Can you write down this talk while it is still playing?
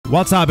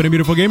What's happening,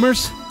 beautiful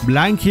gamers?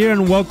 Blank here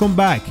and welcome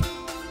back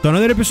to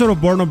another episode of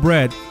Born of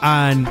Bread.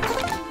 And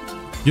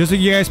just like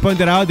you guys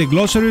pointed out, the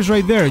glossary is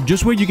right there.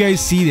 Just where you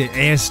guys see the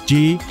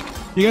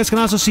SG, you guys can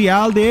also see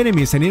all the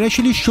enemies, and it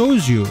actually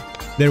shows you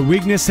their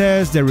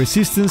weaknesses, their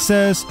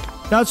resistances.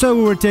 That's what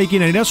we were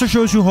taking, and it also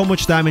shows you how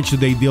much damage do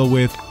they deal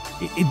with.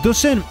 It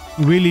doesn't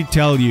really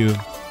tell you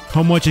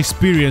how much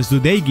experience do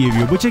they give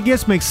you, which I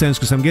guess makes sense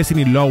because I'm guessing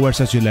it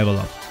lowers as you level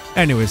up.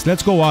 Anyways,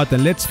 let's go out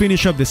and let's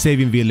finish up the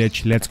saving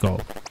village. Let's go.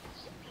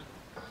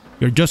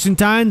 You're just in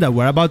time that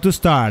we're about to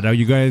start. Are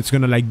you guys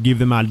gonna like give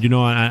them a, you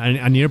know,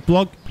 an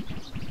earplug?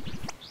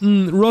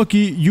 Rocky,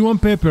 you and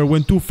Pepper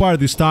went too far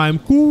this time.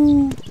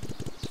 Cool.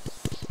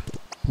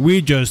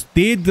 We just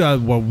did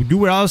what you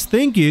were all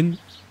thinking.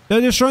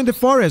 They're destroying the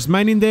forest,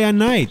 mining day and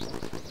night.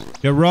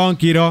 You're wrong,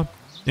 kiddo.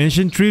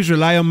 Ancient trees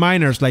rely on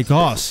miners like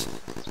us.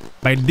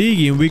 By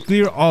digging, we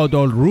clear out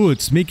all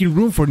roots, making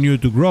room for new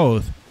to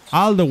growth,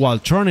 all the while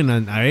turning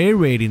and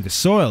aerating the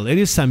soil. It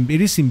is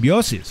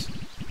symbiosis.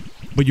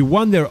 But you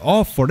wander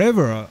off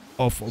forever,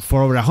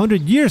 for over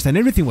 100 years, and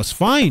everything was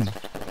fine.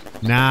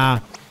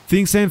 Nah,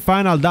 things ain't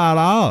fine at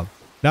all.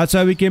 That's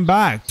why we came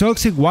back.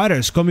 Toxic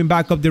waters coming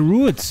back up the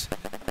roots.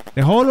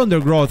 The whole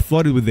undergrowth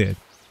flooded with it.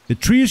 The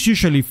trees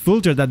usually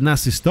filter that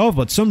nasty stuff,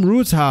 but some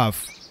roots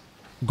have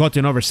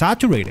gotten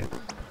oversaturated.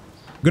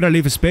 Gotta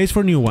leave a space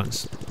for new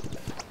ones.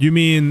 You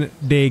mean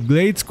the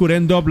glades could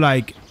end up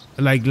like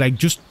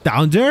just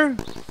down there?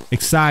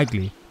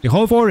 Exactly. The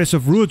whole forest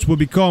of roots will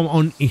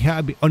become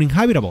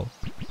uninhabitable.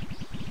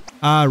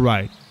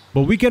 Alright,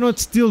 but we can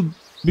still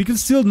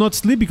not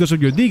sleep because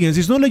of your diggings.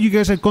 It's not like you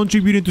guys are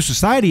contributing to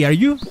society, are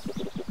you?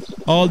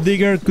 Old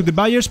digger, could the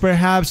baddies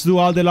perhaps do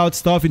all the loud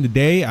stuff in the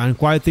day and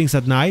quiet things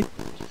at night?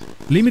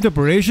 Limit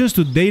operations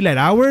to daylight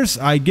hours?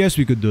 I guess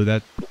we could do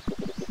that.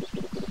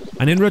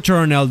 And in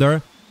return,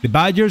 Elder, the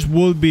baddies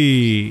would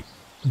be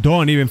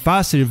done even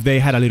faster if they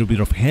had a little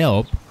bit of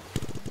help.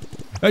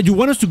 You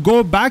want us to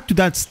go back to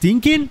that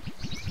stinking?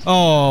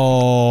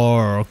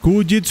 Oh,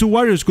 cool Jitsu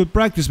warriors could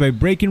practice by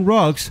breaking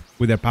rocks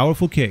with their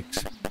powerful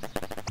kicks.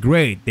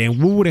 Great, then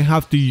we wouldn't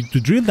have to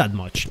drill that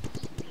much.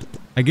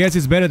 I guess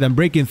it's better than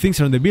breaking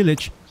things around the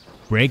village.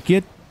 Break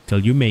it till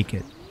you make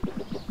it.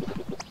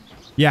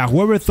 Yeah,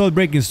 whoever thought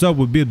breaking stuff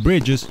would build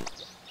bridges.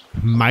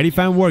 Mighty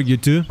fine work, you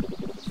two.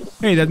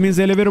 Hey, that means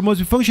the elevator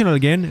must be functional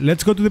again.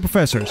 Let's go to the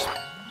professor's.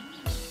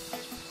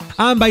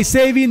 And by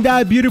saving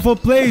that beautiful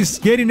place,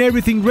 getting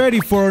everything ready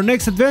for our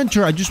next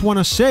adventure, I just want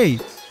to say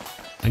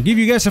and give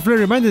you guys a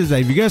friendly reminder that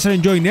if you guys are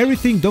enjoying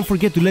everything, don't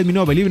forget to let me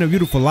know by leaving a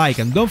beautiful like,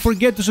 and don't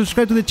forget to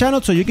subscribe to the channel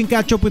so you can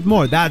catch up with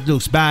more. That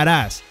looks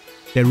badass.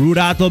 The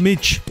Rudato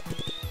Mitch.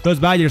 Those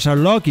badgers are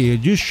lucky.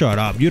 Just shut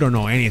up. You don't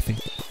know anything.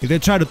 If they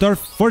try to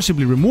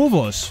forcibly remove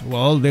us,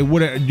 well, they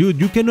would.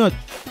 You cannot.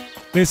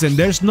 Listen,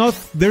 there's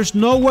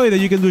no way that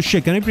you can do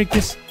shit. Can I break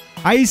this?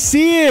 I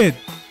see it.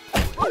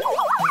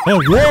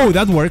 Oh, whoa,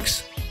 that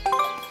works.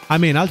 I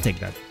mean, I'll take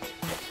that.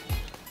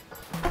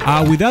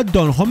 With that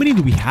done, how many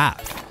do we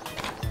have?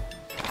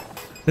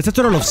 That's a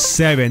total of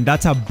 7.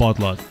 That's a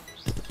buttload.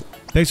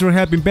 Thanks for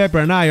helping Pepper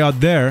and I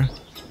out there.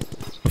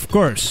 Of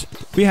course,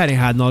 we hadn't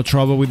had no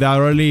trouble with that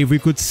early if we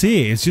could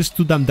see. It's just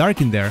too damn dark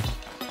in there.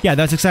 Yeah,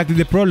 that's exactly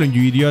the problem,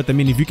 you idiot. I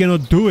mean, if you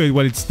cannot do it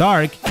while it's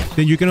dark,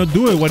 then you cannot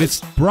do it while it's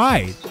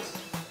bright.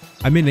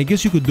 I mean, I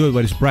guess you could do it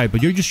while it's bright,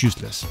 but you're just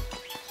useless.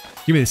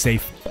 Give me the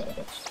safe.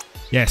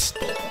 Yes.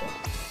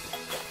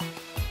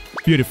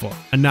 Beautiful.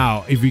 And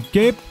now, if we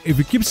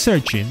keep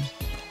searching,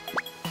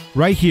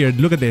 right here,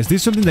 look at this.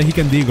 This is something that he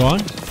can dig on.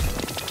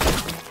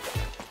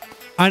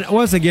 And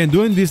once again,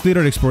 doing this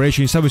little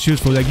exploration is always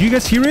useful. Like, you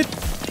guys hear it?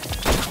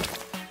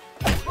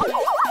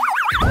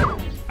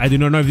 I do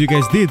not know if you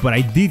guys did, but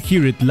I did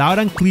hear it loud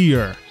and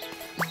clear.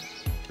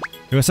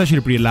 It was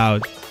actually pretty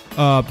loud.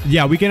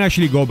 Yeah, we can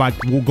actually go back.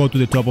 We'll go to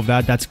the top of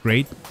that. That's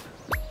great.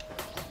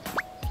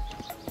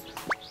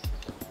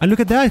 And look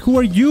at that. Who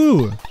are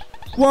you?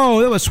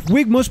 Whoa, that was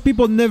quick. Most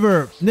people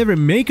never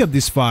make up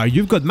this far.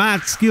 You've got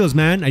mad skills,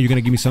 man. Are you gonna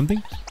give me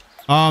something?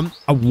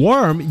 A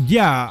worm?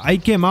 Yeah, I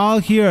came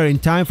out here in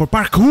time for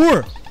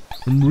parkour.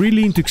 I'm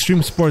really into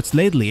extreme sports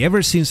lately,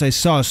 ever since I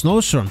saw a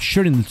snowstorm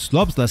shooting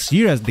slopes last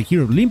year at the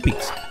Hero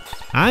Olympics.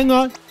 Hang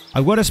on,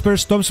 I've got a spare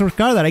Stormsword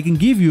card that I can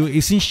give you.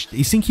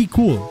 Isn't he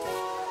cool?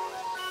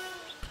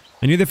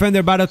 A new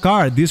Defender battle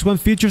card. This one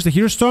features the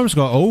Hero Storms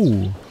go.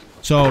 Oh,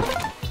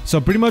 so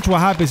pretty much what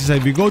happens is that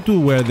if we go to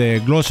where the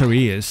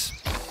glossary is,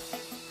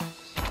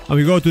 and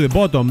we go to the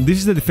bottom, this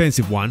is the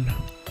defensive one.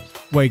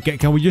 Wait,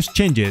 can we just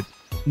change it?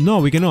 No,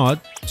 we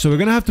cannot. So we're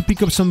gonna have to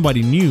pick up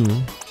somebody new.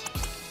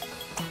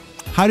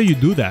 How do you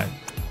do that?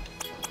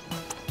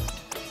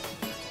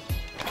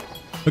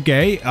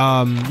 Okay,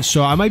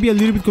 so I might be a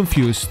little bit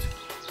confused.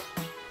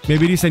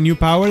 Maybe it is a new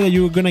power that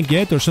you're gonna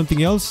get or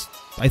something else?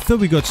 I thought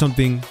we got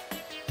something.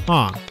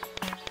 A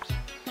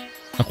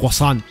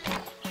croissant.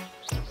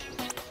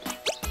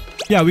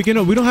 Yeah, we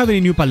don't have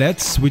any new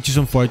palettes, which is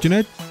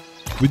unfortunate.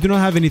 We do not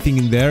have anything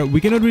in there. We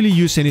cannot really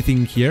use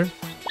anything here.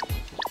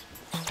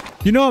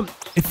 You know,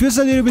 it feels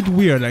a little bit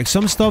weird. Like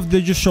some stuff,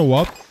 they just show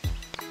up.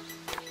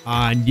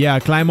 And yeah,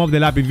 climb up the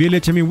Lapis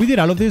village. I mean, we did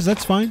all of this,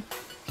 that's fine.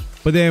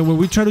 But then when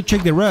we try to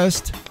check the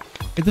rest,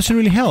 it doesn't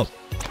really help.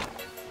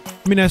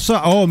 I mean, I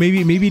saw, oh,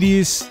 maybe it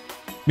is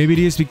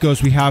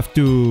because we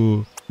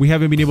haven't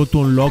been able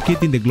to unlock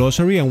it in the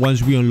glossary, and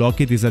once we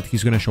unlock it, is that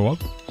he's gonna show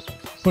up?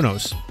 Who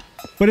knows?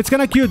 But it's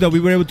kind of cute that we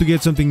were able to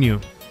get something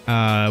new.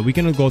 We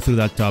cannot go through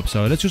that top,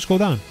 so let's just go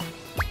down.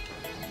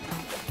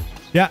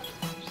 Yeah.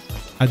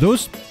 Are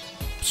those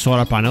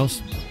solar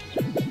panels?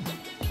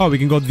 Oh, we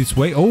can go this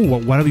way. Oh,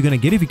 what are we gonna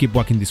get if we keep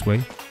walking this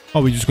way?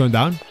 Oh, we're just going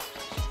down?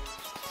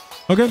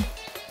 Okay,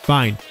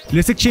 fine.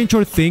 Let's exchange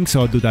our things.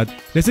 So I'll do that.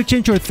 Let's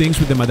exchange our things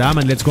with the madame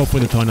and let's go for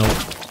the tunnel.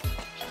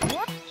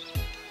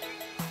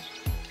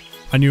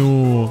 A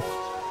new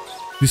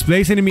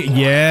displace enemy.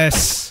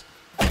 Yes,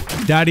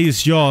 that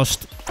is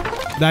just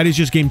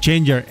game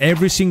changer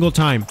every single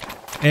time.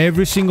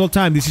 Every single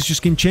time. This is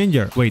just game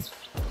changer. Wait,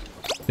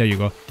 there you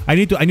go. I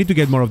need to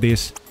get more of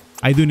this.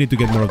 I do need to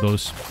get more of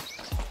those.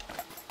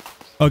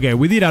 Okay,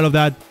 we did all of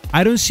that.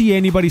 I don't see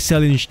anybody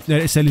selling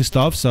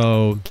stuff,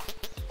 so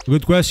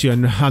good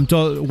question. I'm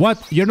told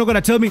what? You're not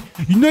gonna tell me?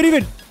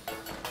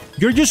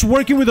 You're just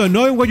working with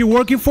knowing what you're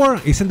working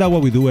for? Isn't that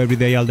what we do every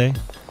day, all day?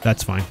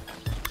 That's fine.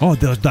 Oh,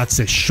 that's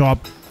a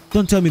shop.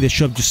 Don't tell me the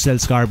shop just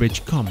sells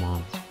garbage. Come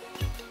on.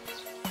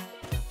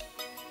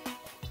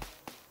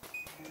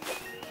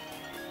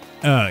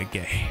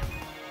 Okay.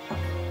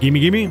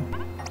 Gimme.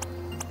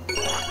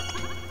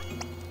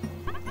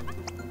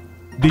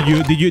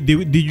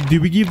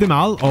 Did we give them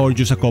all or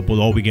just a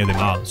couple? Oh, we gave them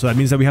all. So that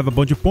means that we have a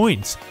bunch of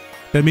points.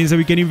 That means that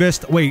we can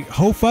invest. Wait,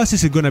 how fast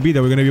is it gonna be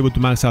that we're gonna be able to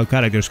max out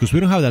characters? Because we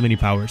don't have that many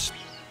powers.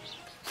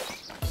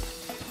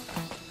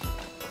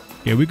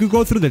 Yeah, we could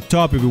go through the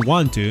top if we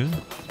want to.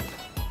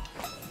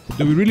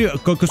 Do we really?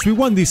 Because we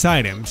want these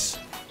items.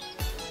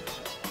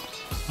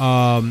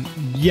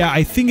 Yeah,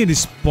 I think it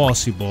is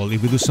possible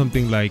if we do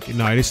something like.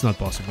 No, it is not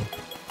possible.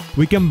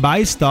 We can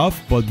buy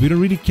stuff, but we don't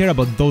really care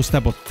about those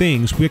type of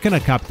things. We're kind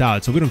of capped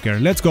out, so we don't care.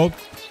 Let's go.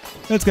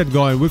 Let's get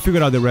going. We'll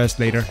figure out the rest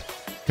later.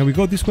 Can we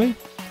go this way?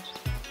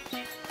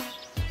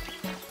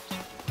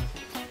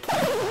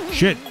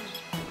 Shit.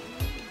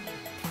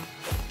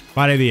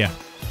 Bad idea.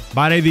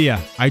 Bad idea.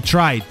 I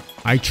tried.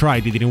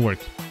 It didn't work.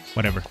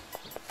 Whatever.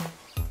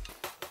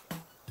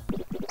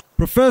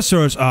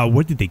 Professors,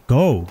 where did they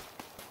go?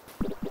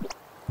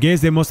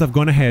 Guess they must have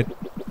gone ahead.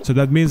 So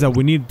that means that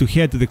we need to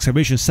head to the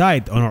excavation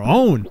site on our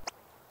own.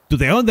 To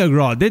the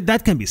underground.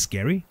 That can be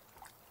scary.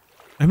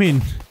 I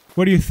mean,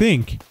 what do you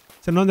think?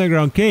 It's an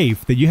underground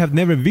cave that you have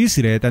never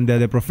visited and that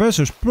the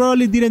professors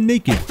probably didn't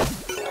make it.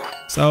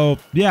 So,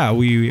 yeah,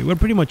 we're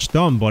pretty much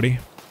done, buddy.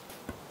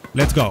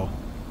 Let's go.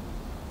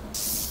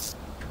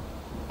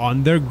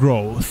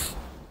 Undergrowth.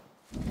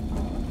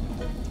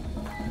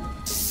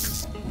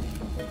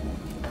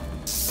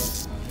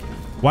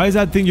 Why is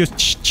that thing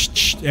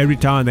just every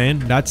time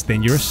and then? That's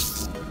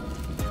dangerous.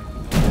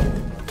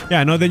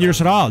 Yeah, not dangerous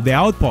at all. The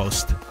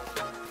outpost.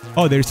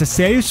 Oh, there's a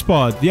safe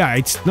spot. Yeah,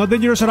 it's not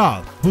dangerous at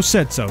all. Who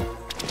said so?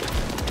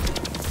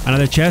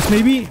 Another chest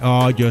maybe?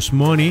 Oh, just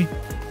money.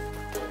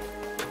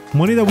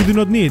 Money that we do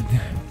not need.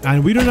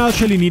 And we don't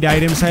actually need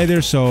items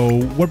either, so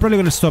we're probably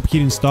gonna stop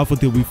hitting stuff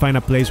until we find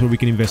a place where we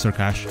can invest our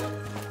cash.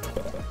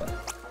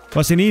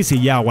 Wasn't easy?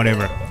 Yeah,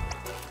 whatever.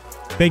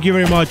 Thank you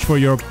very much for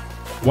your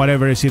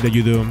whatever it is that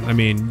you do. I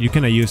mean, you're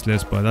kinda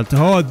useless, but that's...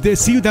 Oh,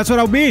 see, that's what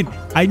I mean!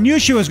 I knew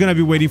she was gonna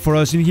be waiting for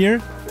us in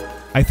here.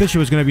 I thought she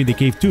was gonna be in the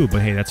cave too,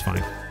 but hey, that's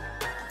fine.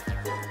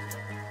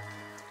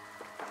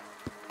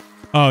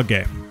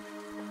 Okay.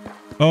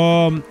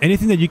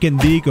 Anything that you can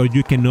dig or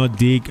you cannot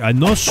dig.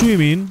 No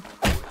swimming.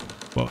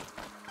 But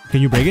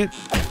can you break it?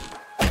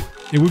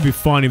 It would be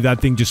fun if that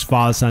thing just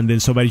falls and then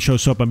somebody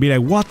shows up and be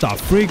like, what the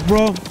freak,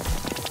 bro?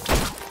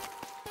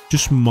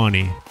 Just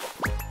money.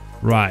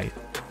 Right.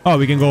 Oh,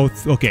 we can go...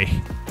 Okay.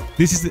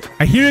 This is...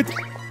 I hear it.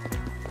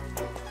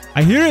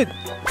 I hear it.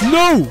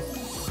 No!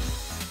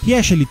 He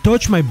actually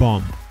touched my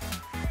bomb.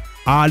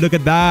 Ah, look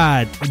at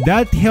that.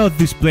 That health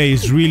display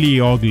is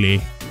really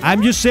ugly.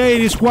 I'm just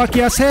saying, it's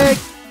wacky as heck.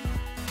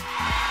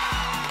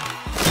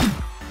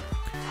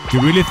 You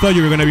really thought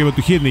you were gonna be able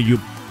to hit me, you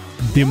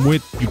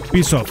dimwit, you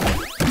piece of...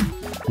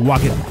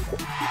 Whack it.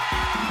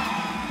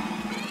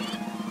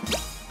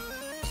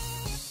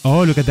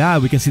 Oh, look at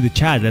that. We can see the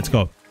chat. Let's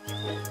go.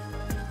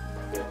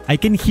 I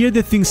can hear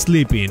the thing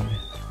sleeping.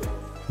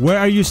 Where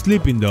are you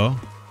sleeping, though?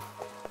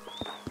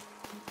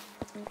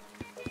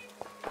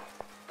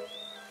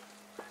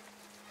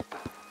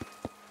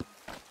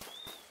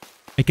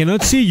 I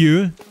cannot see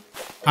you.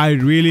 I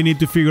really need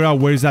to figure out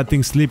where is that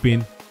thing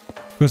sleeping.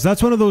 Because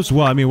that's one of those...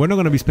 Well, I mean, we're not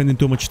going to be spending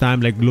too much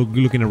time like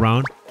looking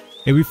around.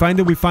 If we find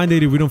it, we find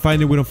it. If we don't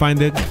find it, we don't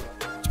find it.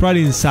 It's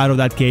probably inside of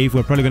that cave.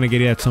 We're probably going to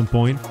get it at some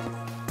point.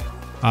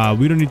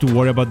 We don't need to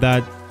worry about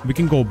that. We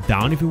can go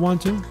down if we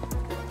want to.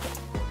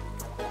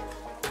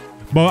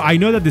 But I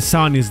know that the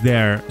sun is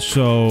there.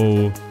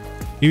 So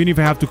even if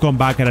I have to come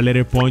back at a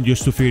later point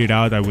just to figure it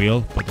out, I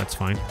will. But that's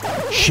fine.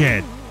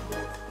 Shit.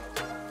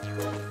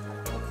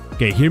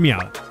 Okay, hear me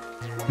out.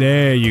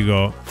 There you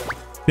go.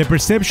 The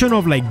perception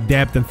of like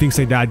depth and things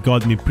like that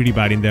got me pretty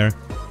bad in there.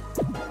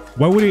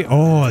 Why would it?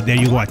 Oh, there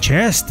you go, a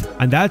chest.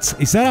 And that's,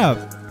 is that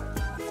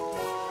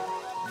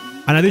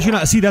an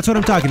additional, see, that's what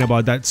I'm talking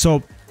about. That,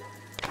 so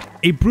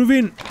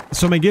improving,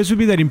 so my guess would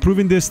be that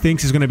improving these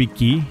things is going to be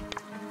key,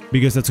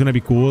 because that's going to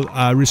be cool.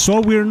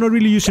 Resolve, we're not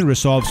really using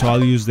resolve, so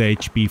I'll use the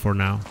HP for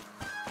now.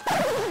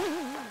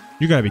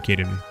 You gotta be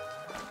kidding me.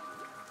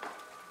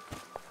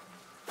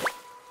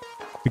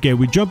 Okay,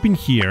 we jump in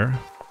here.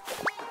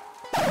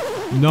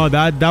 No,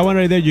 that one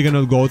right there you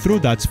cannot go through.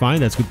 That's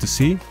fine. That's good to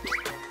see.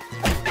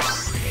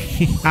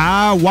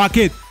 Ah, whack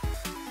it.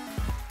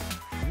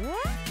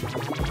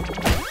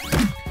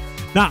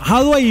 Now,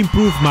 how do I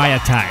improve my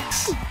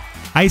attacks?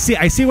 I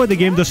see what the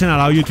game doesn't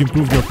allow you to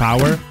improve your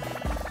power.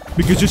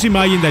 Because just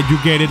imagine that you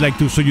get it like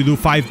to, so you do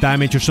 5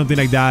 damage or something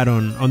like that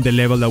on the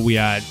level that we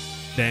had.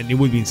 Then it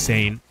would be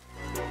insane.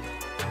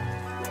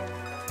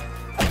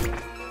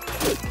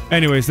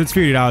 Anyways, let's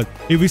figure it out.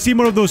 If we see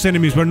more of those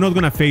enemies, we're not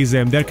gonna face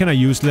them. They're kind of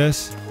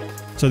useless.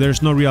 So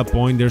there's no real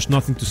point. There's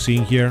nothing to see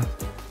in here.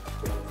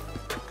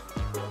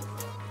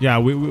 Yeah,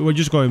 we're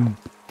just going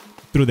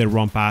through the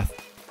wrong path.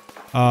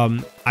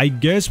 I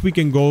guess we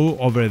can go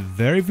over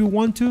there if we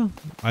want to.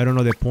 I don't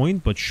know the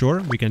point, but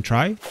sure, we can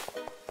try.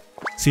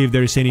 See if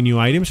there's any new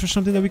items or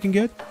something that we can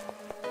get.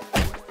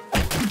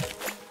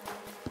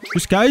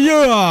 This guy,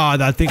 yeah,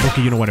 that thing.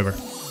 Okay, you know, whatever.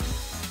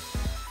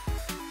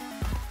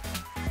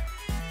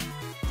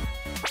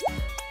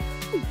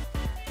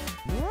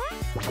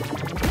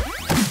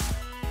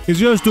 It's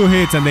just 2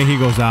 hits and then he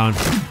goes down.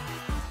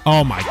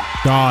 Oh my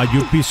god,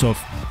 you piece of...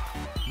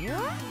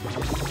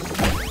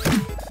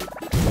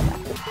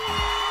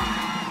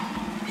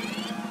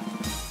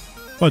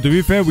 Well, to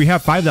be fair, we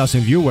have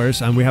 5,000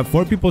 viewers and we have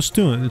 4 people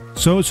tuned.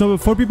 So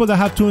 4 people that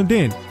have tuned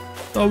in.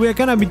 So we are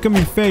kind of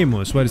becoming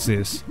famous. What is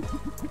this?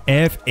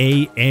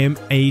 FAMHRESL.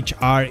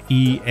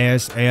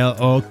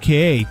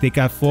 Okay, take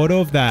a photo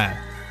of that.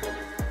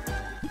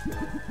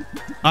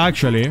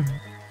 Actually,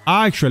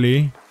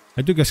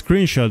 I took a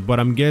screenshot, but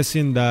I'm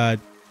guessing that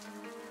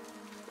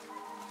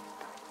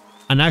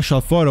an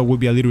actual photo would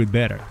be a little bit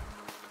better.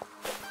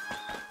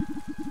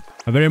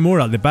 A very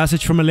moral, the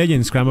passage from a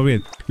legend, scram a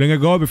bit. Long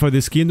ago, before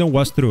this kingdom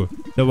was true,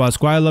 there was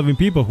quite loving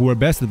people who were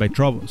bested by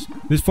troubles.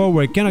 These four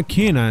were kind of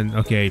keen and...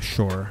 okay,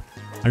 sure.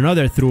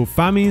 Another, through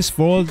famines,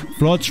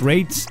 floods,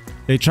 raids,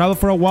 they traveled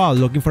for a while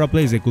looking for a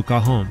place they could call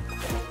home.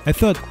 I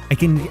thought, I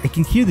can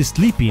hear the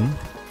sleeping.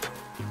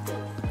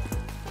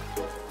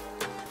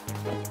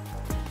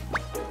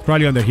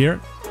 Probably under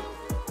here.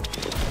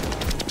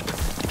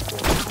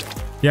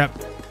 Yep.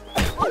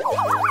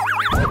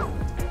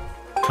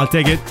 I'll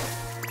take it.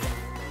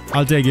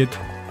 I'll take it.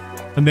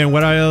 And then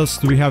what else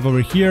do we have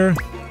over here?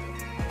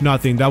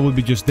 Nothing. That would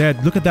be just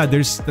dead. Look at that.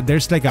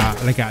 There's like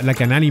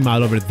an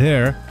animal over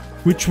there,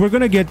 which we're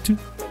gonna get to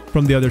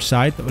from the other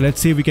side. Let's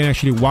see if we can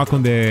actually walk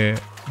on the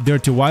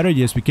dirty water.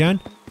 Yes, we can.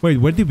 Wait,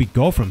 where did we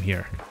go from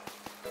here?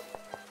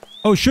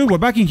 Oh, sure. We're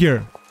back in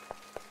here.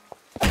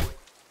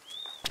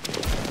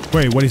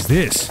 Wait, what is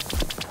this?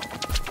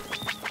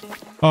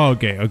 Oh,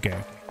 okay.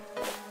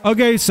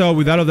 Okay, so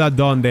with all of that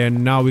done,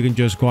 then now we can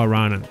just go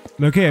around and...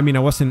 okay, I mean, I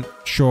wasn't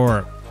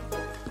sure.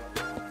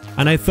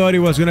 And I thought it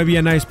was gonna be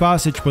a nice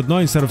passage, but no,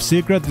 instead of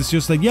secret, it's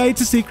just like, yeah, it's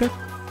a secret.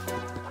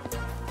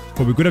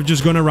 But we could have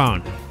just gone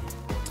around.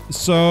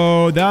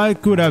 So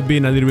that could have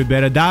been a little bit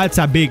better. That's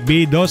a big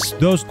beat. Those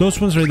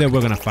ones right there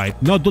we're gonna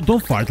fight. No,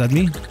 don't fart at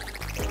me.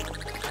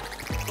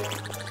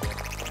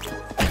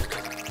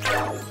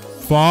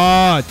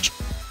 Fudge.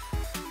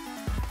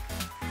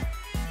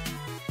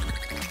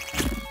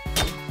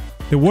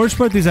 The worst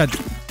part is that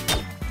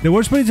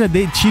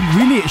she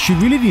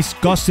really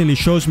disgustingly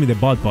shows me the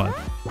butt.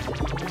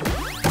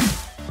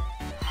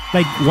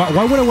 Like,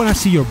 why would I want to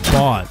see your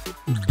butt,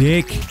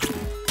 dick?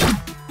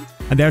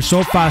 And they're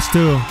so fast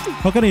too.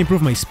 How can I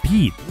improve my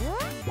speed?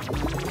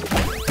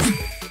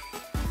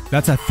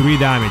 That's a 3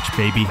 damage,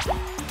 baby.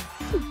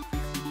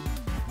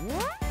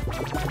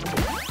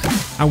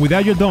 And with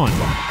that, you're done.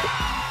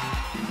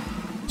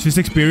 This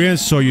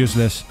experience so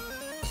useless.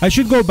 I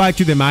should go back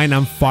to the mine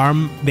and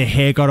farm the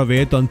heck out of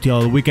it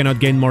until we cannot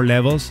gain more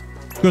levels.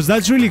 Because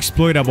that's really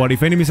exploitable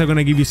if enemies are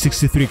gonna give you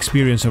 63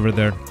 experience over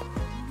there.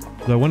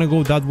 Do I wanna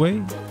go that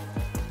way?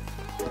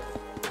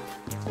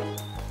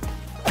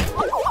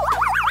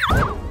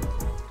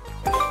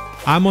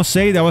 I must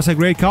say that was a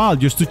great call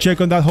just to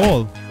check on that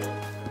hole.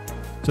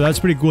 So that's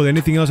pretty cool.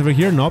 Anything else over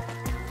here? Nope.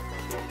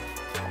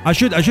 I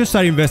should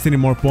start investing in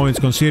more points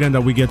considering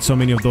that we get so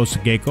many of those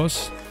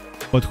geckos.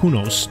 But who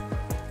knows?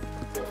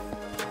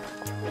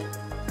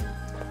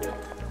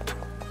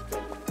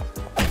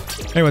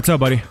 Hey, what's up,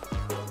 buddy?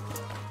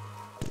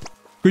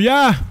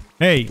 Yeah.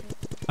 Hey.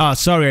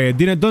 Sorry,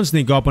 don't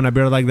sneak up on a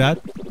bear like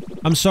that.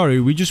 I'm sorry,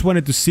 we just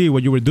wanted to see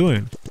what you were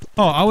doing.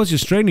 Oh, I was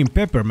just training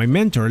Pepper, my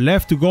mentor,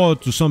 left to go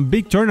to some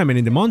big tournament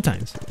in the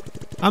mountains.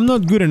 I'm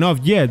not good enough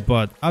yet,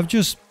 but I've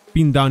just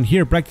been down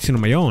here practicing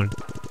on my own.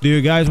 Do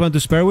you guys want to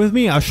spar with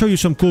me? I'll show you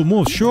some cool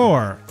moves,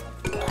 sure.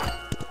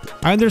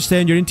 I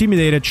understand you're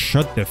intimidated.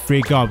 Shut the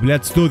freak up.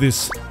 Let's do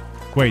this.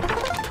 Wait.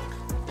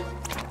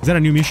 Is that a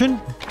new mission?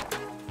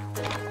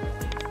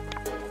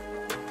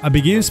 I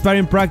begin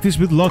sparring practice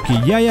with Lucky.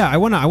 Yeah, I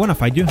wanna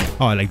fight you.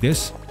 Oh, I like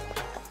this.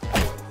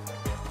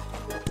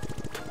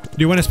 Do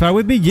you wanna spar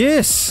with me?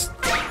 Yes!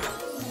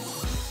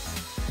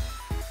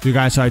 You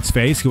guys saw its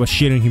face. He was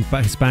shitting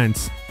his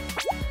pants.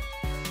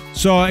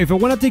 So if I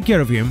wanna take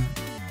care of him,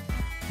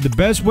 the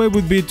best way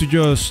would be to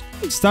just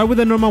start with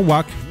a normal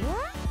whack.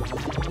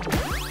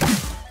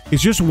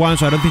 It's just one,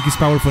 so I don't think he's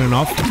powerful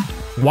enough.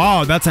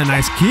 Wow, that's a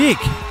nice kick!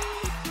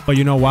 But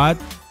you know what?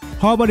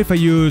 How about if I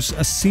use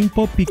a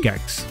simple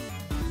pickaxe?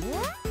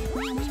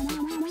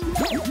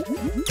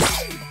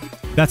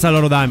 That's a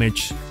lot of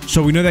damage.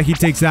 So we know that he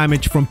takes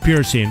damage from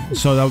piercing.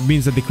 So that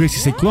means that the crazy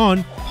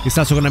cyclone is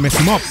also gonna mess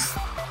him up.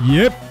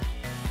 Yep.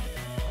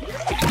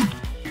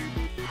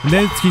 And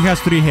then he has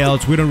 3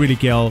 health. We don't really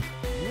kill.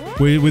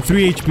 With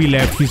 3 HP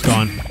left, he's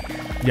gone.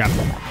 Yeah.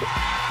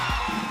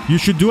 You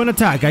should do an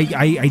attack.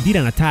 I did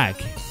an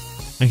attack.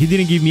 And he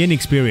didn't give me any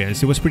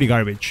experience. It was pretty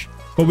garbage.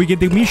 But we get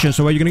the mission,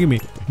 so what are you gonna give me?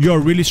 You're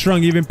really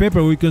strong. Even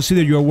Pepper, we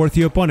consider you a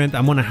worthy opponent.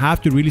 I'm gonna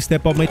have to really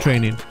step up my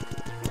training.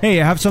 Hey,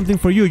 I have something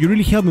for you. You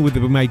really helped me with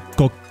my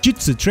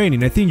kokjutsu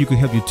training. I think you could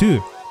help you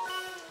too.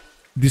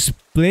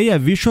 Display a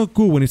visual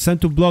coup when it's time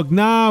to block.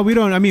 Nah, we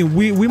don't. I mean,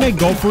 we might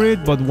go for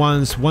it, but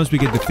once we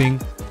get the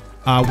thing.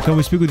 Can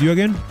we speak with you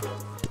again?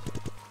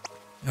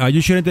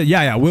 You shouldn't.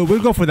 Yeah. We'll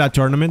go for that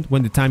tournament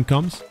when the time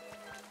comes.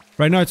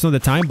 Right now it's not the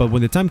time, but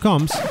when the time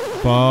comes,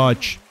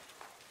 fudge.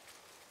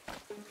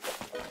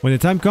 When the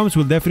time comes,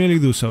 we'll definitely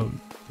do so.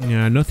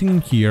 Yeah, nothing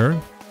in here.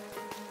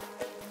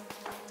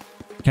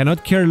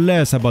 Cannot care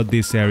less about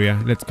this area.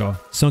 Let's go.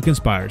 Sunken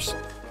Spires.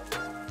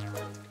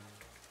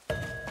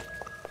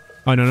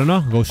 Oh,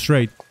 no. Go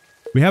straight.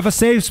 We have a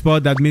safe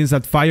spot. That means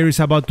that fire is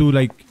about to,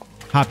 like,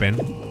 happen.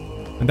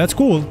 And that's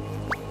cool.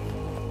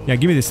 Yeah,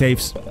 give me the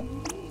saves.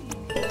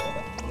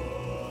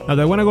 Now,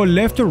 do I want to go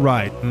left or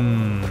right?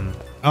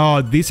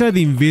 Oh, these are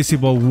the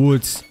invisible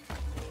woods.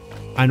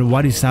 And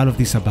what is all of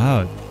this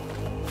about?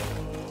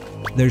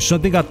 There's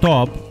something at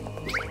top.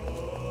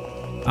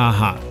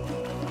 Aha.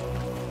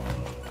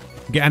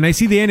 Okay, and I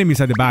see the enemies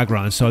at the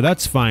background, so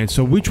that's fine.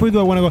 So which way do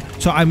I want to go?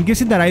 So I'm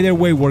guessing that either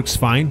way works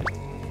fine.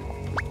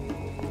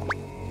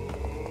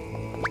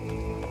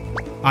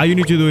 All you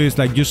need to do is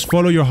like just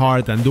follow your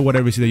heart and do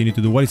whatever it is that you need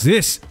to do. What is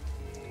this?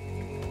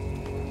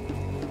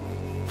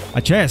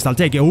 A chest, I'll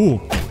take it.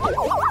 Ooh.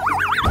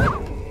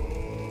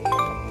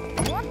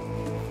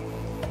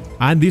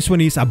 And this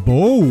one is a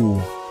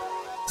bow.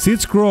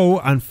 Seeds grow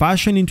and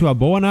fashion into a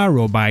bow and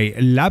arrow by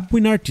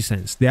Lapwing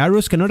artisans. The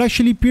arrows cannot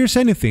actually pierce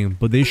anything,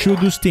 but they sure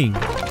do sting.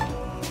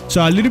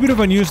 So a little bit of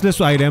an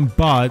useless item,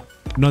 but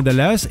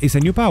nonetheless, it's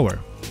a new power.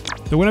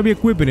 So we're gonna be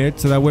equipping it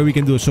so that way we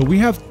can do it. So we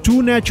have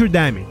 2 nature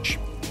damage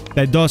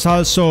that does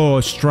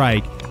also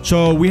strike.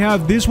 So we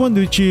have this one,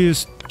 which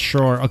is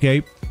sure.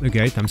 Okay,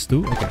 times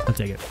 2. Okay, I'll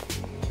take it.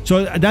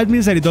 So that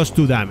means that it does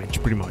 2 damage,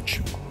 pretty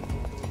much.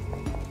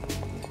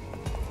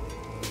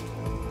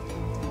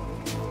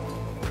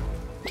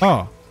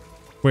 Oh,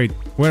 wait,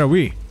 where are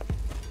we?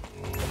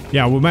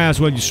 Yeah, we might as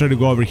well just try to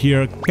go over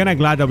here. Kinda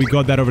glad that we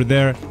got that over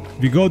there. If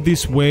we go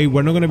this way,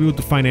 we're not gonna be able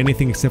to find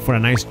anything except for a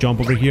nice jump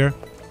over here.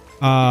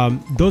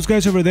 Those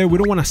guys over there, we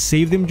don't want to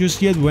save them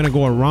just yet. We want to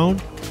go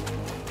around.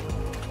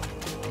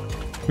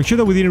 Make sure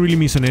that we didn't really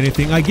miss on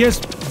anything. I guess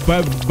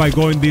by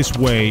going this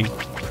way.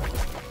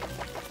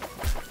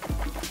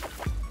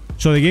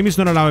 So the game is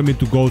not allowing me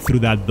to go through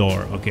that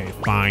door. Okay,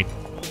 fine.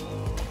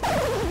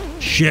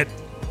 Shit.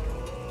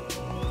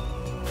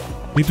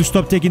 Need to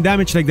stop taking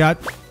damage like that.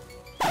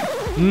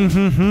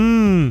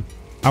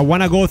 I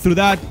want to go through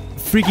that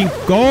freaking...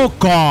 Oh,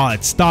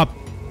 God. Stop.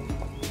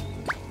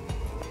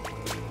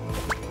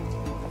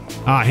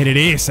 Ah, here it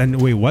is.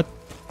 And wait, what?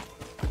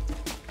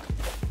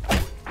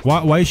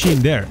 Why is she in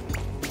there?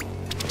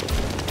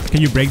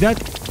 Can you break that?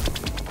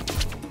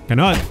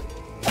 Cannot.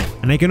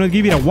 And I cannot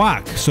give it a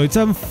whack. So it's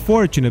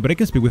unfortunate, but I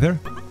can speak with her.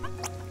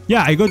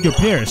 Yeah, I got your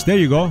pears. There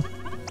you go.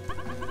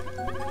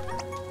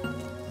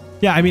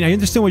 Yeah, I mean, I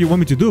understand what you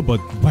want me to do, but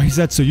why is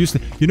that so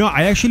useless? You know,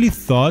 I actually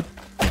thought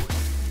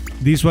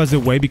this was the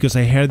way because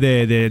I heard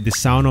the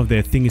sound of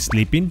the thing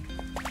sleeping.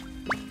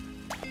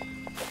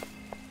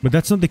 But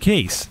that's not the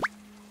case.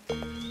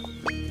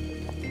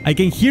 I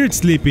can hear it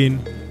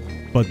sleeping,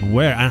 but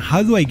where? And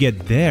how do I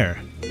get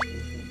there?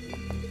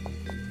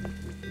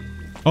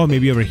 Oh,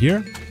 maybe over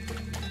here?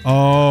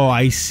 Oh,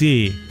 I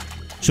see.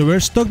 So we're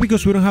stuck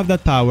because we don't have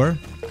that power.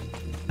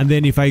 And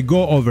then if I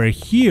go over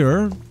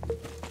here...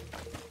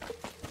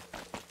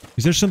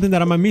 Is there something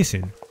that I'm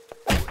missing?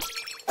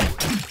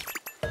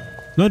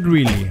 Not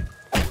really.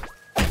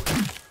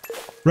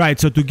 Right,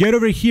 so to get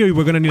over here,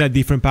 we're gonna need a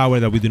different power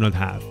that we do not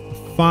have.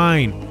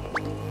 Fine.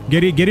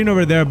 Getting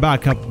over there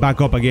back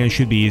up again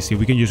should be easy.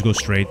 We can just go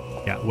straight.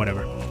 Yeah,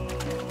 whatever.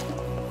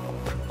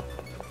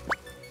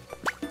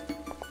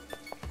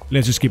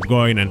 Let's just keep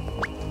going, and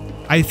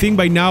I think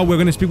by now we're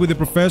gonna speak with the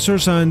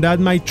professors, and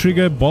that might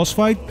trigger a boss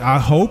fight. I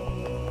hope.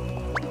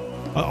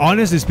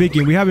 Honestly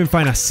speaking, we haven't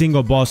found a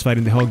single boss fight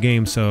in the whole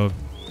game, so...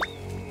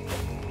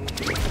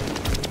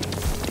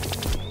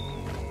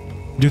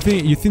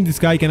 You think this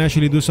guy can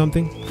actually do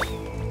something?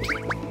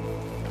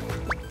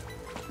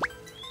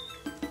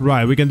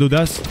 Right, we can do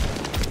this.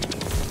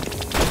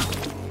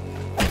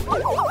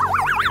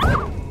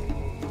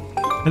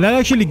 And that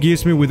actually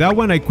gives me, with that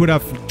one I could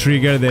have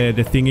triggered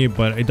the thingy,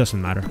 but it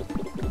doesn't matter.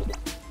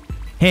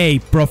 Hey,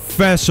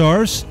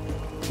 professors!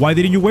 Why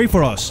didn't you wait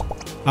for us?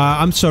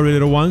 I'm sorry,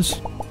 little ones.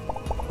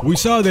 We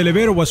saw the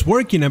elevator was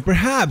working and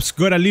perhaps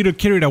got a little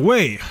carried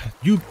away.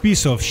 You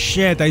piece of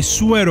shit, I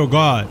swear to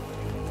God.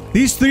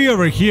 These three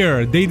over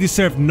here, they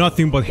deserve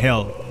nothing but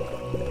hell.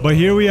 But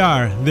here we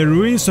are, the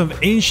ruins of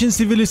ancient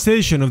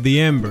civilization of the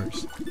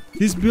Embers.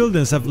 These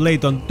buildings have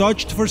laid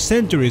untouched for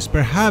centuries,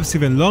 perhaps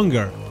even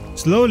longer,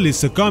 slowly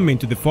succumbing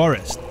to the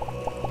forest.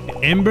 The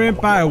Ember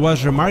Empire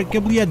was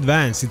remarkably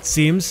advanced, it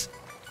seems.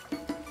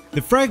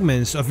 The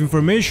fragments of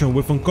information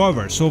we've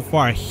uncovered so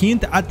far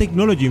hint at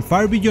technology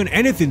far beyond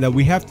anything that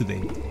we have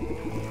today.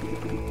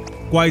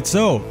 Quite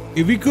so.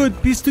 If we could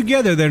piece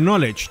together their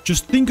knowledge,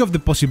 just think of the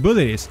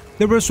possibilities.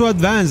 They were so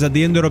advanced that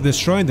they ended up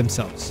destroying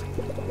themselves.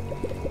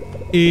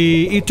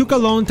 It took a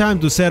long time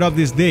to set up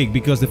this dig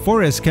because the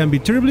forest can be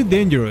terribly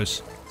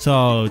dangerous.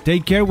 So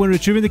take care when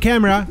retrieving the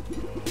camera.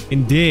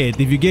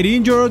 Indeed, if you get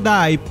injured or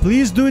die,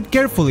 please do it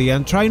carefully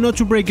and try not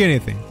to break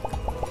anything.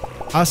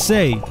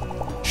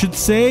 Should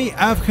say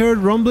I've heard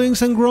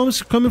rumblings and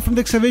groans coming from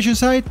the excavation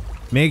site.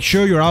 Make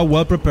sure you're all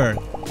well prepared.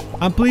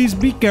 And please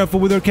be careful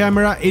with your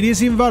camera, it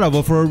is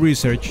invaluable for our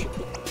research.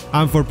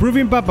 And for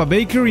proving Papa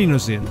Baker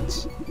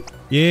innocence.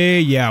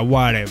 Yeah,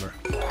 whatever.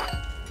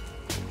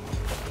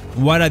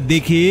 What a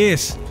dick he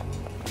is.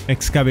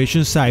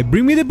 Excavation site.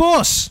 Bring me the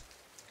boss!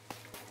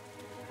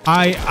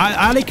 All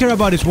I care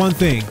about is one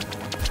thing.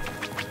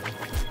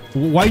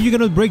 Why are you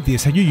gonna break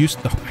this? Have you used...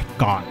 Oh my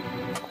god.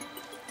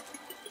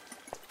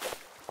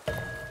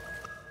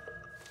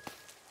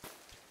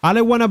 All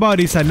I want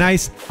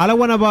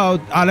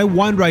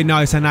right now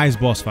is a nice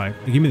boss fight.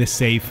 Give me the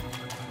save.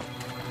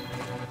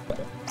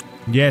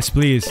 Yes,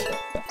 please.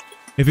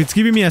 If it's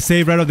giving me a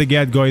save right off the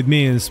get-go, it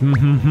means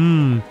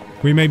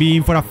we may be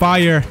in for a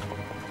fire.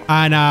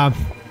 And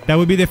that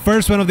would be the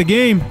first one of the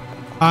game.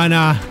 And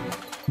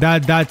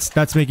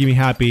that's making me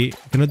happy.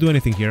 Cannot do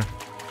anything here.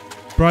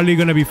 Probably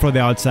gonna be for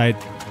the outside.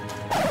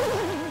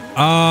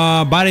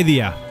 Bad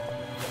idea.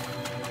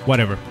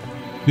 Whatever.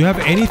 Do you have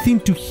anything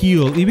to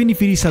heal, even if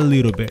it is a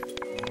little bit?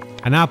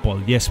 An apple.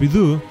 Yes, we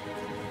do.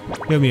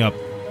 Heal me up.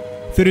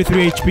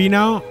 33 HP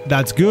now.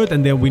 That's good.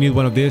 And then we need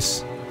one of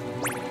this.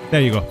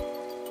 There you go.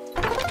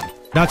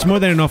 That's more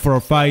than enough for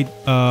our fight.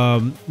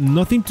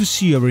 Nothing to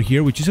see over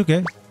here, which is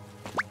okay.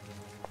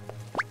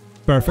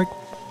 Perfect.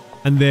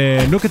 And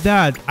then look at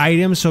that.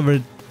 Items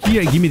over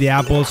here. Give me the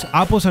apples.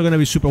 Apples are gonna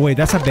be super... Wait,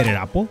 that's a better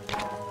apple?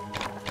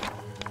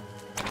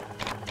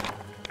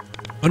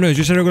 Oh no, it's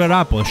just a regular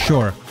apple.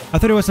 Sure. I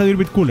thought it was a little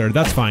bit cooler.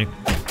 That's fine.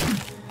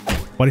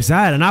 What is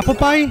that? An apple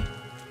pie?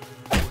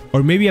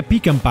 Or maybe a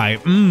pecan pie.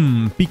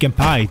 Pecan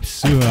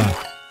pipes.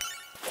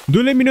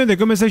 Do let me know in the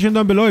comment section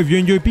down below if you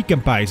enjoy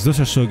pecan pies. Those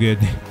are so good.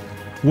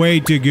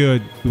 Way too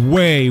good.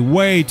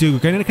 Way too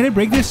good. Can I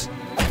break this?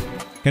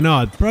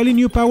 Cannot. Probably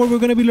new power we're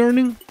gonna be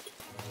learning.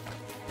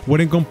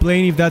 Wouldn't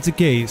complain if that's the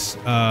case.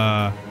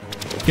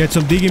 Get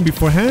some digging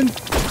beforehand.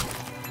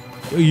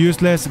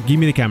 Useless. Give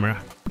me the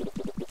camera.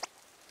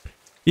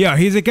 Yeah,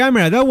 here's the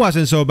camera. That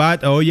wasn't so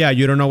bad. Oh yeah,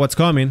 you don't know what's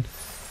coming.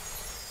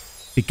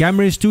 The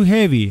camera is too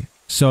heavy,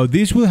 so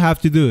this will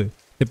have to do.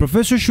 The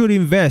professor should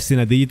invest in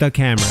a digital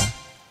camera.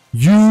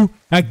 You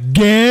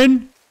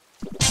again?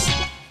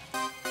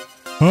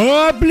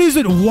 Oh, please.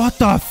 What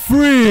the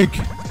freak?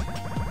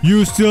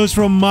 You steals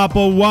from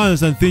Apple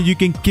once and think you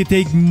can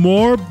take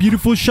more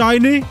beautiful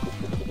shiny?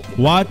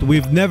 What?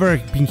 We've never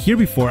been here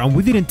before and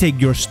we didn't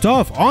take your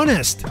stuff,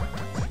 honest.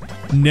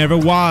 Never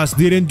was,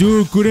 didn't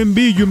do, couldn't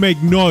be, you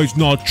make noise,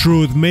 not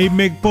truth, may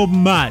make Pop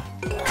mad.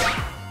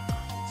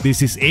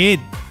 This is it.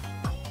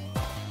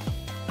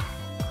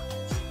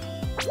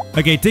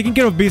 Okay, taking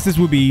care of business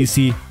will be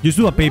easy. Just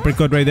do a paper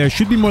cut right there,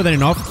 should be more than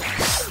enough.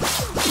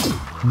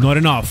 Not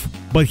enough.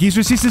 But he's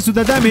resistant to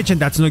the damage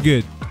and that's not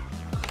good.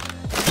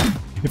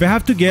 If I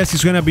have to guess,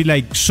 it's gonna be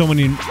like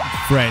summoning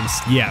friends,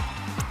 yeah.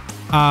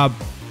 I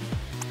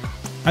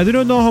do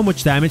not know how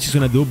much damage he's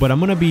gonna do, but I'm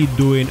gonna be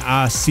doing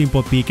a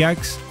simple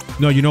pickaxe.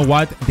 No, you know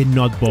what? The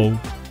nut bow.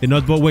 The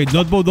nut bow. Wait,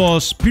 nut bow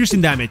does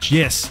piercing damage.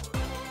 Yes.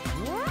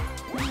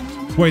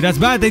 Wait, that's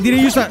bad. They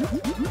didn't use that.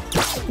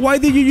 Why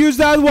did you use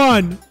that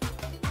one?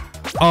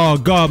 Oh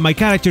god, my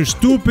character's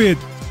stupid.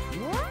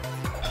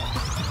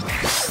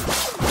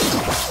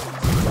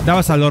 That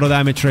was a lot of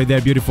damage right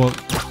there. Beautiful.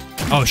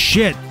 Oh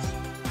shit.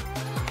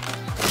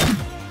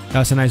 That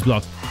was a nice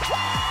block.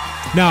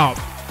 Now,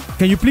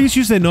 can you please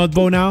use the nut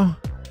bow now?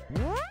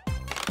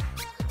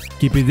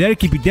 Keep it there,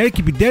 keep it there,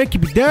 keep it there,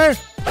 keep it there.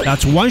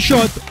 That's one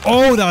shot.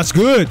 Oh, that's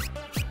good.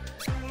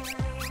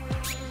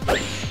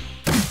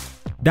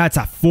 That's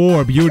a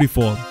 4.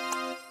 Beautiful.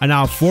 And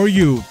now for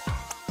you.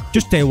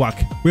 Just tail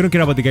whack. We don't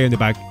care about the guy in the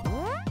back.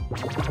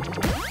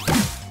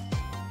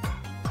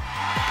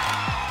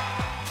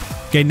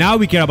 Okay, now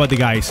we care about the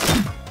guys.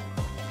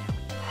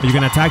 Are you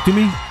gonna attack to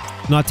me?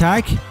 No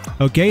attack.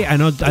 Okay,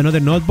 another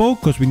notebook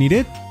because we need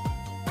it.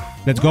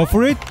 Let's go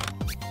for it.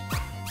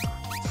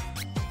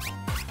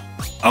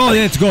 Oh,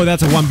 let's go.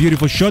 That's a 1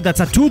 beautiful shot. That's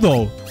a 2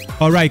 though.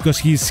 All right, because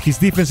his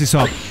defense is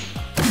up.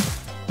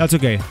 That's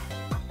okay.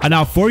 And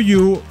now for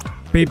you,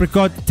 paper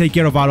cut. Take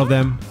care of all of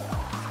them.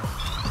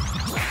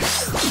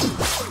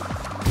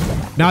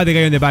 Now the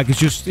guy on the back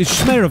is it's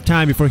just a matter of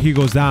time before he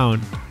goes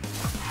down.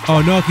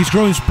 Oh no, he's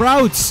growing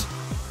sprouts.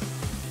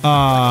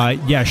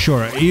 Yeah,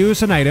 sure.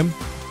 Use an item.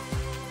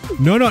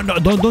 No,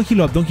 don't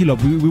heal up, don't heal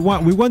up. We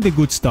want the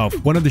good stuff.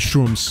 One of the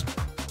shrooms.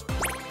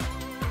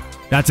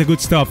 That's a good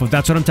stuff.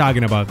 That's what I'm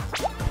talking about.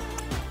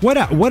 What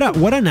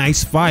a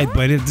nice fight,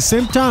 but at the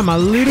same time a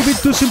little bit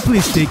too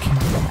simplistic.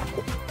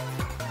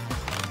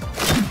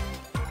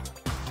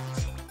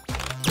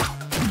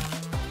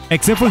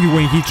 Except for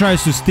when he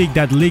tries to stick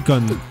that lick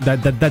on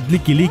that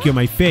licky on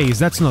my face.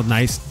 That's not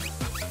nice.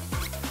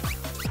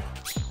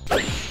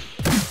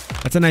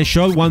 That's a nice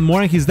shot. One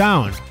more and he's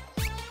down.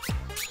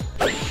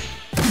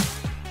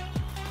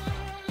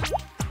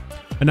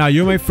 And now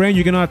you, my friend,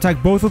 you cannot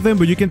attack both of them,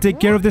 but you can take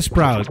care of the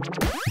sprout.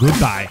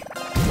 Goodbye.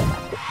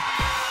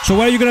 So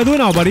what are you gonna do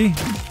now, buddy?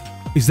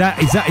 Is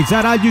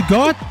that all you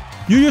got?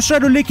 You just try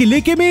to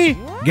licky me?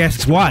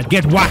 Guess what?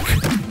 Get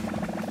whacked.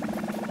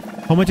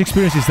 How much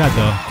experience is that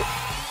though?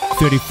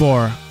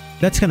 34.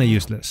 That's kinda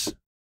useless.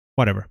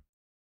 Whatever.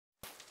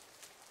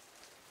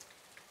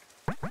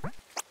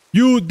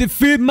 You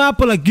defeat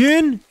Maple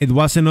again? It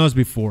wasn't us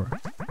before.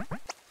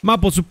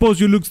 Maple, suppose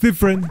you looks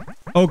different.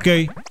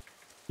 Okay.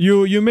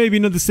 You may be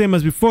not the same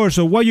as before,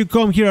 so why you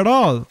come here at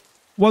all?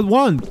 What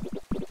want?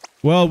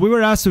 Well, we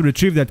were asked to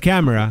retrieve that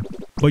camera,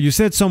 but you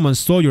said someone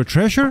stole your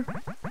treasure?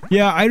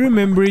 Yeah, I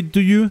remember it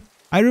to you.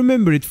 I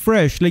remember it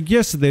fresh, like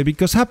yesterday,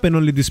 because happened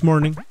only this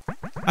morning.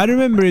 I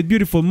remember it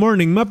beautiful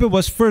morning. Maple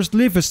was first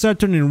leaf start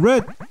turning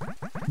red.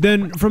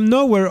 Then, from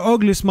nowhere,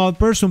 ugly small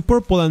person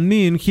purple and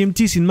me and him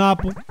teasing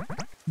Maple.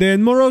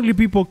 Then more ugly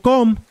people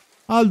come,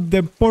 all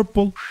them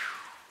purple.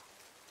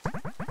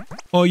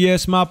 Oh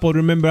yes, Maple,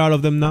 remember all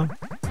of them now.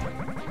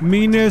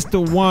 Meanest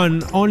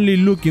one, only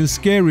looking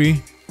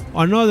scary.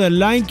 Another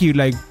lanky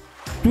like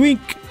twink.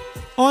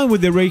 On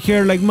with the red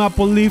hair like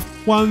Maple leaf.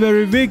 One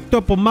very big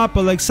top of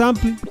Maple like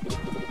something.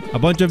 A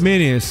bunch of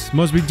minis,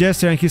 must be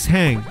Jester and his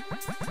hang.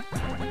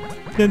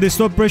 Then they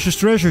stole precious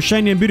treasure,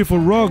 shiny and beautiful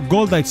rock,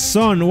 gold like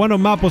sun, one of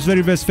Maple's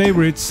very best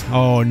favorites.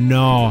 Oh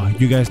no,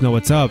 you guys know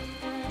what's up.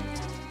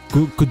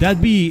 Could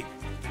that be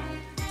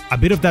a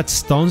bit of that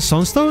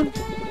sunstone?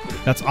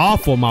 That's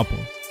awful, Maple.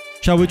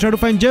 Shall we try to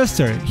find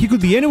Jester? He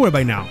could be anywhere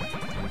by now.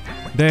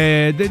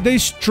 They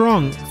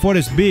strong,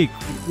 forest big.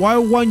 Why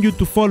want you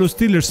to follow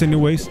Steelers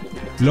anyways?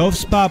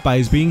 Loaf's papa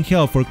is being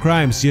held for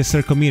crimes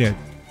Jester committed.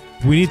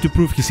 We need to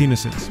prove his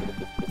innocence.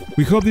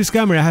 We hope this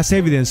camera has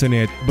evidence on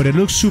it, but it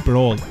looks super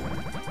old.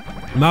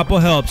 Maple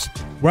helps.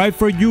 Write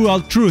for you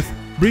all truth.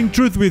 Bring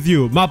truth with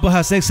you. Maple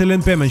has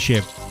excellent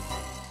penmanship.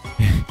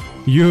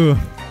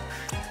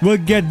 We'll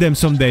get them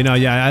someday. No,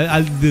 yeah,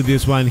 I'll do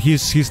this one.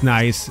 He's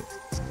nice.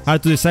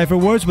 Hard to decipher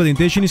words, but the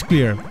intention is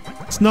clear.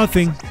 It's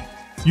nothing.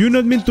 You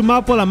not mean to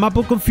Maple, and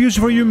Maple confused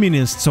for your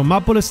meanings, so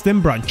Maple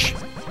stem brunch.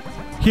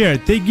 Here,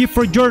 take gift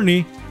for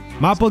journey.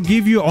 Maple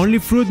give you only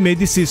fruit made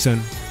this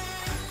season.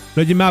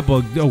 Logi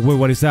Maple, oh wait,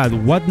 what is that?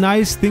 What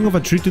nice thing of a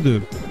tree to do.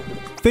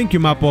 Thank you,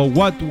 Maple.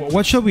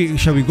 What shall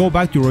we go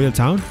back to Royal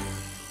Town?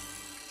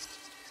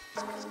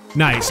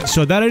 Nice.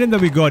 So that item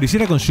that we got, is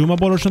it a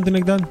consumable or something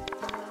like that?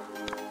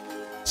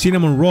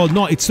 Cinnamon roll.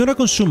 No, it's not a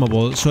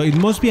consumable, so it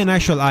must be an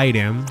actual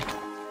item.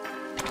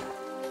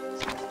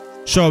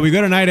 So we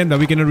got an item that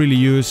we cannot really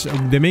use.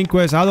 The main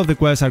quest, all of the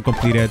quests are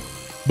completed.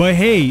 But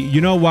hey, you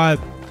know what?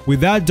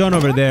 With that done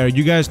over there,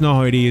 you guys know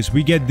how it is.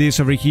 We get this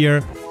over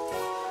here.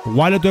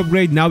 Wallet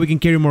upgrade. Now we can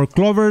carry more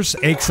clovers.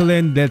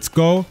 Excellent. Let's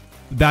go.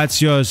 That's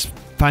just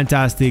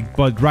fantastic.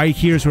 But right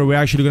here is where we're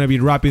actually going to be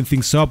wrapping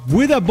things up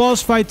with a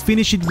boss fight.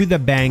 Finish it with a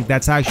bang.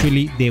 That's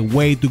actually the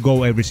way to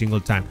go every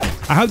single time.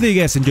 I hope that you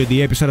guys enjoyed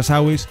the episode as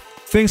always.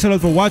 Thanks a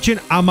lot for watching.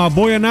 I'm a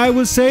boy and I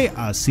will say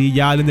I'll see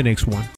y'all in the next one.